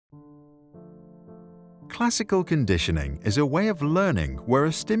Classical conditioning is a way of learning where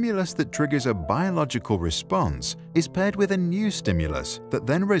a stimulus that triggers a biological response is paired with a new stimulus that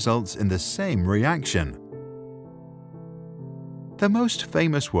then results in the same reaction. The most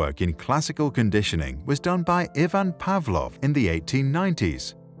famous work in classical conditioning was done by Ivan Pavlov in the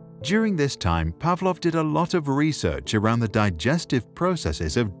 1890s. During this time, Pavlov did a lot of research around the digestive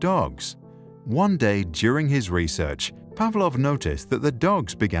processes of dogs. One day during his research, Pavlov noticed that the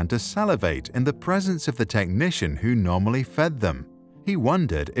dogs began to salivate in the presence of the technician who normally fed them. He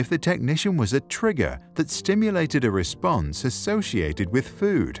wondered if the technician was a trigger that stimulated a response associated with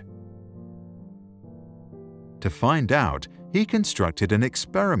food. To find out, he constructed an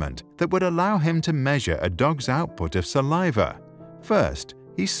experiment that would allow him to measure a dog's output of saliva. First,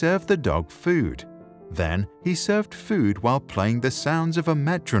 he served the dog food. Then, he served food while playing the sounds of a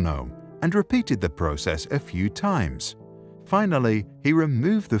metronome and repeated the process a few times. Finally, he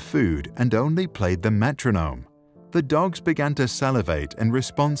removed the food and only played the metronome. The dogs began to salivate in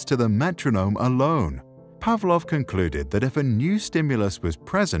response to the metronome alone. Pavlov concluded that if a new stimulus was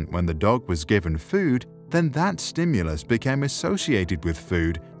present when the dog was given food, then that stimulus became associated with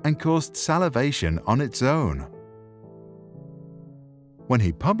food and caused salivation on its own. When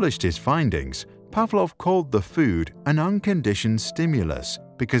he published his findings, Pavlov called the food an unconditioned stimulus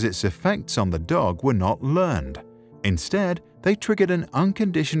because its effects on the dog were not learned. Instead, they triggered an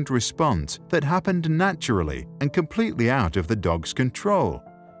unconditioned response that happened naturally and completely out of the dog's control.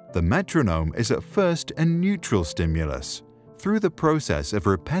 The metronome is at first a neutral stimulus. Through the process of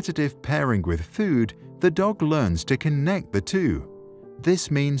repetitive pairing with food, the dog learns to connect the two. This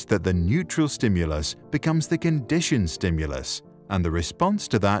means that the neutral stimulus becomes the conditioned stimulus, and the response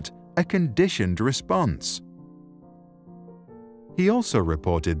to that, a conditioned response. He also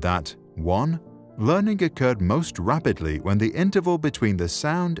reported that 1. Learning occurred most rapidly when the interval between the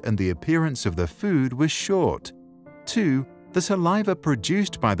sound and the appearance of the food was short. 2. The saliva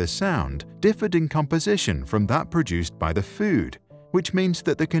produced by the sound differed in composition from that produced by the food, which means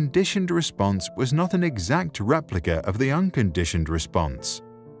that the conditioned response was not an exact replica of the unconditioned response.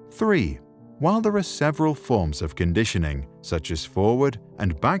 3. While there are several forms of conditioning, such as forward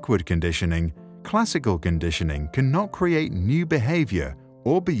and backward conditioning, classical conditioning cannot create new behavior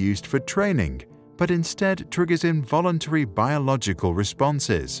or be used for training, but instead triggers involuntary biological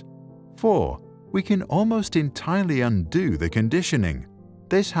responses. 4. We can almost entirely undo the conditioning.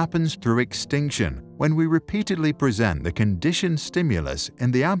 This happens through extinction when we repeatedly present the conditioned stimulus in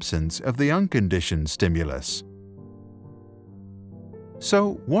the absence of the unconditioned stimulus.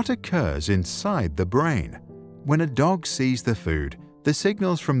 So, what occurs inside the brain? When a dog sees the food, the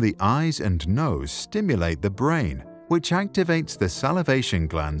signals from the eyes and nose stimulate the brain, which activates the salivation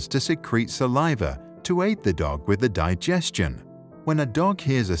glands to secrete saliva to aid the dog with the digestion. When a dog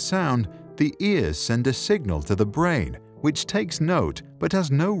hears a sound, the ears send a signal to the brain, which takes note but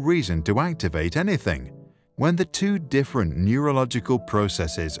has no reason to activate anything. When the two different neurological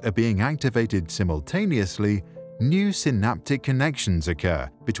processes are being activated simultaneously, new synaptic connections occur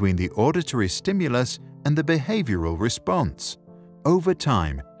between the auditory stimulus and the behavioral response. Over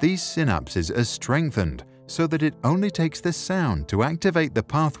time, these synapses are strengthened so that it only takes the sound to activate the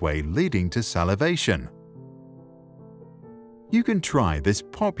pathway leading to salivation. You can try this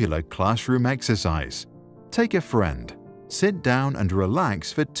popular classroom exercise. Take a friend, sit down and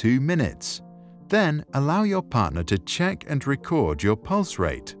relax for 2 minutes. Then allow your partner to check and record your pulse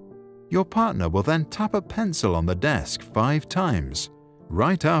rate. Your partner will then tap a pencil on the desk 5 times.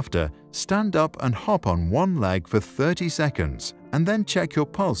 Right after, stand up and hop on one leg for 30 seconds and then check your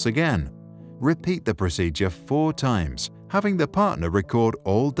pulse again. Repeat the procedure 4 times, having the partner record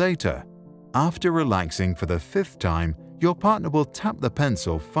all data. After relaxing for the 5th time, your partner will tap the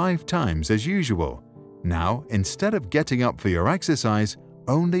pencil 5 times as usual. Now, instead of getting up for your exercise,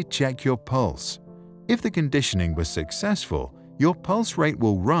 only check your pulse. If the conditioning was successful, your pulse rate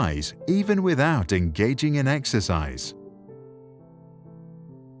will rise even without engaging in exercise.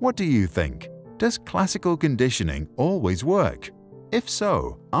 What do you think? Does classical conditioning always work? If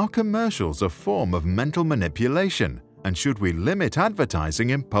so, are commercials a form of mental manipulation, and should we limit advertising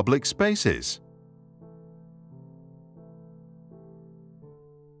in public spaces?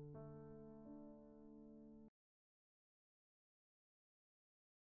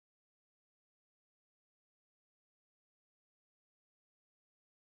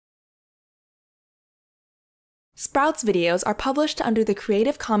 Sprout's videos are published under the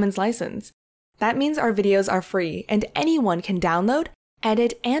Creative Commons license. That means our videos are free and anyone can download,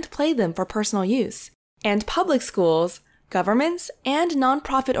 edit, and play them for personal use. And public schools, governments, and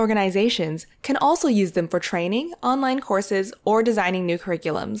nonprofit organizations can also use them for training, online courses, or designing new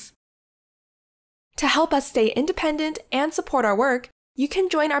curriculums. To help us stay independent and support our work, you can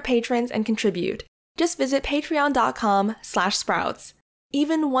join our patrons and contribute. Just visit patreon.com/sprouts.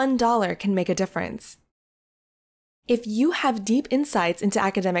 Even $1 can make a difference. If you have deep insights into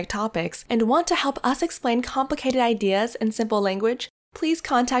academic topics and want to help us explain complicated ideas in simple language, please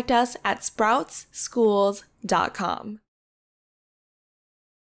contact us at sproutsschools.com.